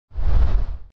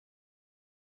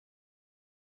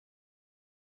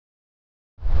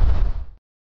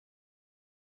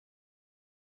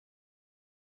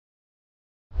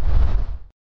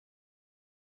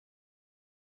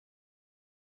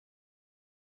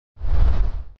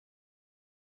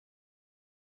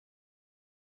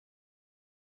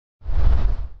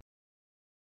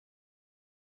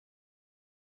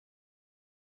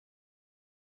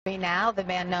me now the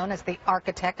man known as the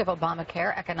architect of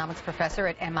Obamacare, economics professor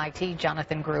at MIT,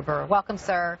 Jonathan Gruber. Welcome,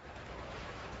 sir.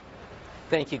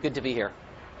 Thank you. Good to be here.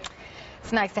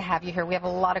 It's nice to have you here. We have a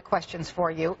lot of questions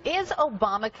for you. Is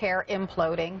Obamacare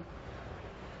imploding?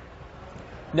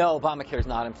 No, Obamacare is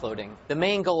not imploding. The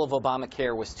main goal of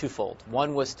Obamacare was twofold.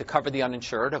 One was to cover the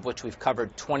uninsured, of which we've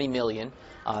covered 20 million,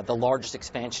 the largest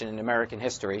expansion in American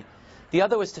history. The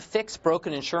other was to fix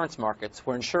broken insurance markets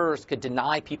where insurers could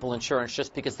deny people insurance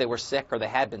just because they were sick or they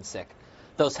had been sick.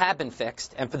 Those have been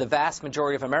fixed, and for the vast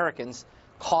majority of Americans,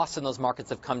 costs in those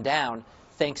markets have come down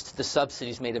thanks to the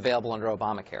subsidies made available under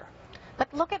Obamacare.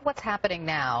 But look at what's happening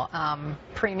now.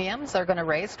 Premiums are going to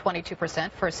raise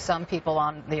 22% for some people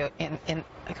on the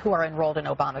who are enrolled in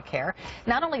Obamacare.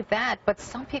 Not only that, but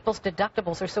some people's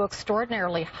deductibles are so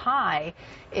extraordinarily high,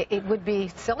 it would be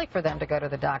silly for them to go to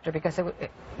the doctor because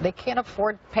they can't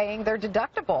afford paying their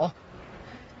deductible.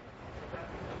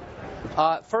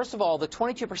 First of all, the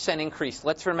 22% increase,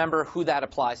 let's remember who that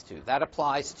applies to. That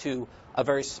applies to a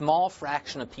very small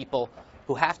fraction of people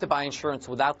who have to buy insurance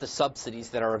without the subsidies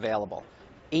that are available.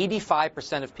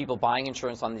 85% of people buying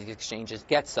insurance on these exchanges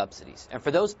get subsidies. And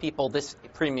for those people, this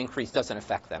premium increase doesn't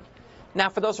affect them. Now,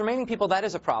 for those remaining people, that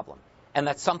is a problem. And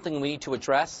that's something we need to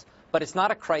address. But it's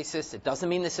not a crisis. It doesn't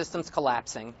mean the system's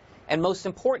collapsing. And most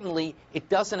importantly, it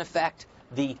doesn't affect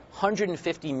the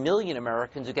 150 million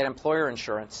Americans who get employer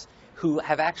insurance who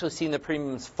have actually seen the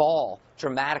premiums fall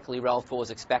dramatically relative to what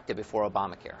was expected before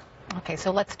Obamacare. Okay,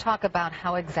 so let's talk about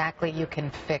how exactly you can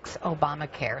fix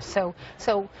Obamacare.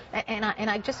 And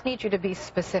I just need you to be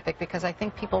specific because I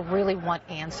think people really want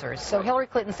answers. So Hillary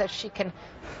Clinton says she can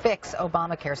fix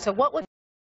Obamacare. So what would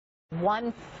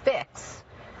one fix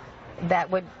that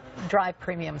would drive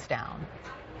premiums down?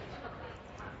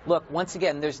 Look, once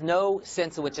again, there's no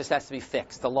sense in which this has to be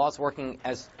fixed. The law's working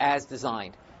as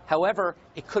designed. However,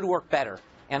 it could work better.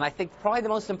 And I think probably the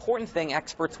most important thing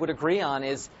experts would agree on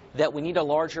is that we need a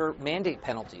larger mandate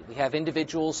penalty. We have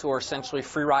individuals who are essentially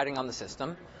free riding on the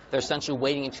system. They're essentially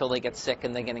waiting until they get sick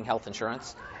and then getting health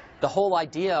insurance. The whole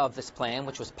idea of this plan,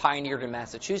 which was pioneered in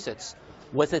Massachusetts,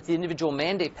 was that the individual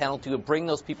mandate penalty would bring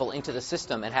those people into the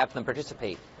system and have them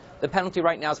participate. The penalty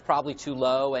right now is probably too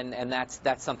low, and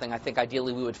that's something I think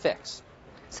ideally we would fix.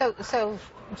 So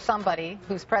somebody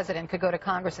who's president could go to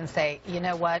Congress and say, you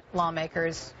know what,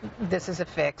 lawmakers, this is a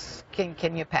fix.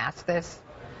 Can you pass this?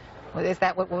 Is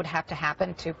that what would have to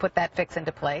happen to put that fix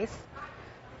into place?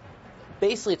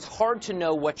 Basically, it's hard to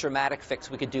know what dramatic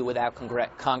fix we could do without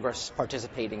Congress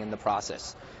participating in the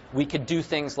process. We could do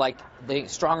things like the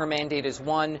stronger mandate is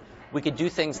one. We could do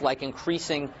things like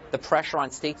increasing the pressure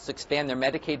on states to expand their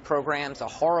Medicaid programs, a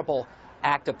horrible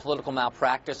act of political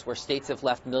malpractice where states have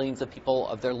left millions of people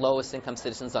of their lowest income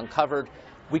citizens uncovered.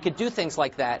 We could do things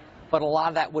like that, but a lot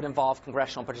of that would involve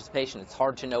congressional participation. It's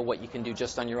hard to know what you can do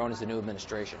just on your own as a new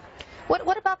administration.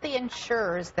 What about the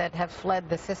insurers that have fled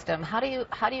the system? How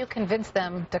do you convince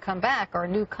them to come back or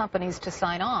new companies to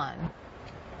sign on?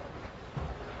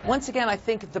 Once again, I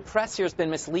think the press here has been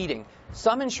misleading.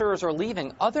 Some insurers are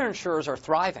leaving, other insurers are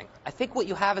thriving. I think what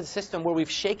you have is a system where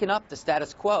we've shaken up the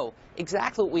status quo,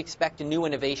 exactly what we expect a new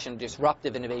innovation,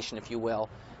 disruptive innovation, if you will,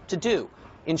 to do.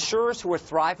 Insurers who are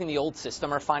thriving in the old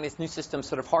system are finding this new system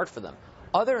sort of hard for them.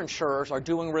 Other insurers are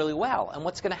doing really well, and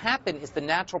what's going to happen is the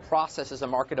natural process as the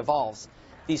market evolves.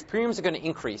 These premiums are going to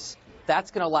increase. That's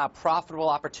going to allow profitable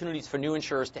opportunities for new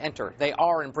insurers to enter. They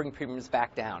are and bring premiums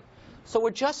back down. So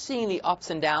we're just seeing the ups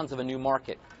and downs of a new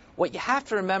market. What you have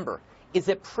to remember is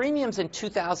that premiums in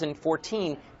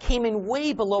 2014 came in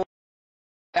way below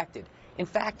expected. In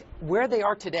fact, where they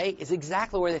are today is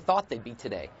exactly where they thought they'd be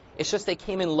today. It's just they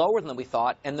came in lower than we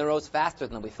thought and they rose faster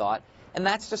than we thought. And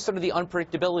that's just sort of the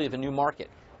unpredictability of a new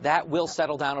market. That will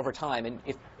settle down over time,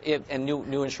 and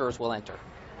new insurers will enter.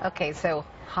 Okay, so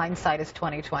hindsight is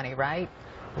 20/20, right?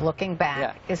 Looking back,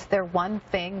 yeah. Is there one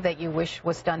thing that you wish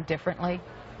was done differently?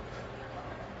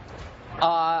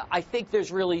 I think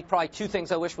there's really probably two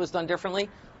things I wish was done differently.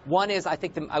 One is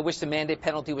I wish the mandate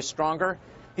penalty was stronger.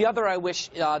 The other, I wish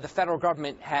the federal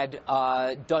government had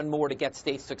done more to get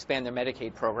states to expand their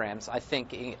Medicaid programs. I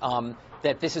think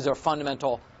that this is a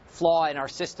fundamental flaw in our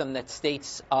system, that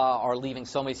states are leaving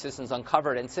so many citizens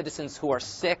uncovered, and citizens who are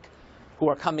sick, who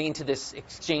are coming into this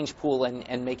exchange pool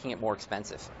and making it more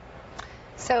expensive.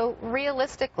 So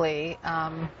realistically,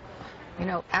 you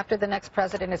know, after the next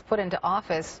president is put into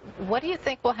office, what do you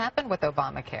think will happen with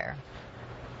Obamacare?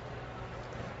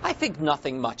 I think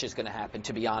nothing much is going to happen,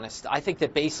 to be honest. I think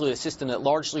that basically a system that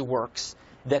largely works,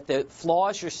 that the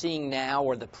flaws you're seeing now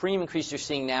or the premium increase you're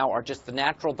seeing now are just the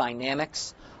natural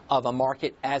dynamics of a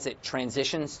market as it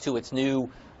transitions to its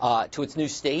new to its new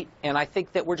state, and I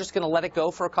think that we're just going to let it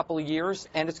go for a couple of years,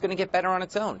 and it's going to get better on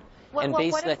its own. And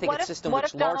basically, I think it's a system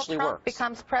which largely works. What if Donald Trump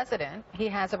becomes president, he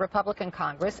has a Republican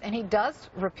Congress, and he does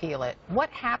repeal it? What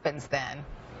happens then?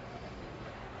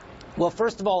 Well,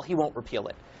 first of all, he won't repeal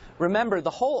it. Remember, the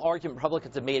whole argument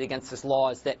Republicans have made against this law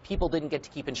is that people didn't get to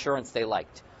keep insurance they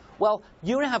liked. Well,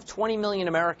 you now have 20 million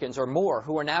Americans or more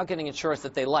who are now getting insurance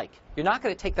that they like. You're not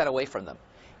going to take that away from them.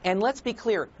 And let's be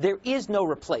clear, there is no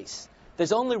replace.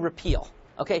 There's only repeal.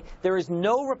 Okay? There is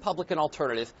no Republican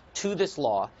alternative to this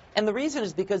law. And the reason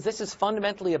is because this is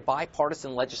fundamentally a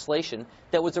bipartisan legislation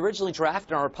that was originally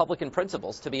drafted on Republican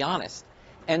principles, to be honest.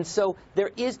 And so there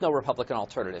is no Republican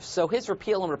alternative. So his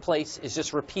repeal and replace is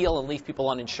just repeal and leave people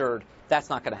uninsured. That's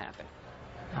not going to happen.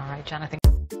 All right, Jonathan.